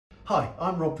Hi,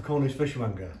 I'm Rob the Cornish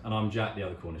fishmonger. And I'm Jack the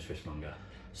other Cornish fishmonger.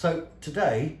 So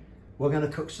today we're going to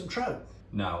cook some trout.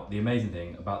 Now the amazing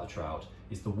thing about the trout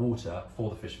is the water for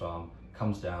the fish farm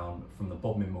comes down from the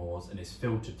Bodmin Moors and is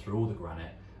filtered through all the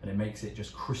granite and it makes it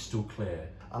just crystal clear.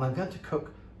 And I'm going to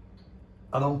cook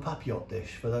an en papillote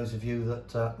dish. For those of you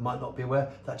that might not be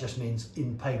aware, that just means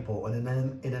in paper or in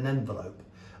an envelope.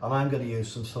 And I'm going to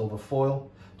use some silver foil.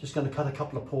 Just going to cut a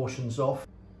couple of portions off.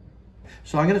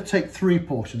 So I'm going to take 3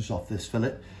 portions off this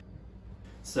fillet.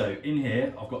 So in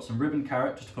here I've got some ribbon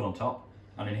carrot just to put on top,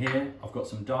 and in here I've got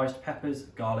some diced peppers,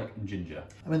 garlic and ginger.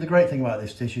 I mean, the great thing about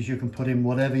this dish is you can put in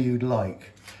whatever you'd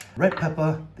like. Red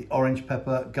pepper, the orange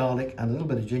pepper, garlic and a little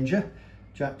bit of ginger.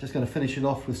 Jack just going to finish it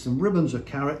off with some ribbons of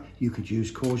carrot. You could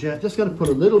use courgette. Just going to put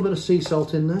a little bit of sea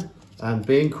salt in there. And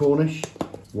being Cornish,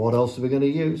 what else are we going to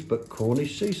use but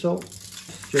Cornish sea salt?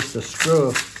 Just a screw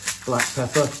of black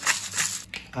pepper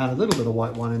and a little bit of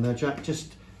white wine in there, Jack.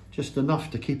 Just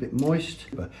enough to keep it moist.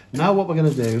 But now what we're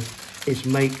going to do is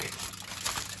make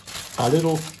a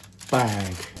little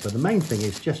bag. But the main thing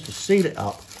is just to seal it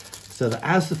up so that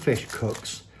as the fish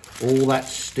cooks, all that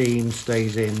steam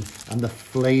stays in and the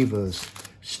flavours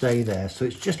stay there. So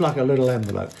it's just like a little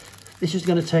envelope. This is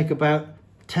going to take about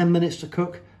 10 minutes to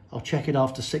cook. I'll check it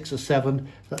after 6 or 7.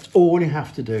 That's all you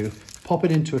have to do. Pop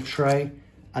it into a tray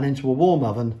and into a warm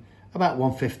oven, about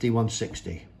 150,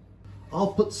 160.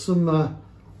 I'll put some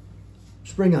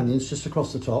spring onions just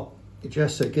across the top,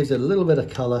 just so it gives it a little bit of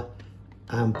colour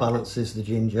and balances the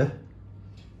ginger.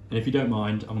 And if you don't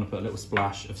mind, I'm going to put a little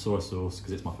splash of soy sauce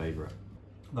because it's my favourite.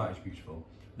 That is beautiful.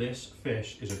 This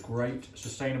fish is a great,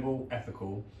 sustainable,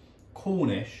 ethical,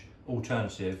 Cornish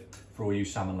alternative for all you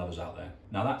salmon lovers out there.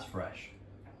 Now that's fresh.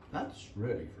 That's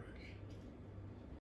really fresh.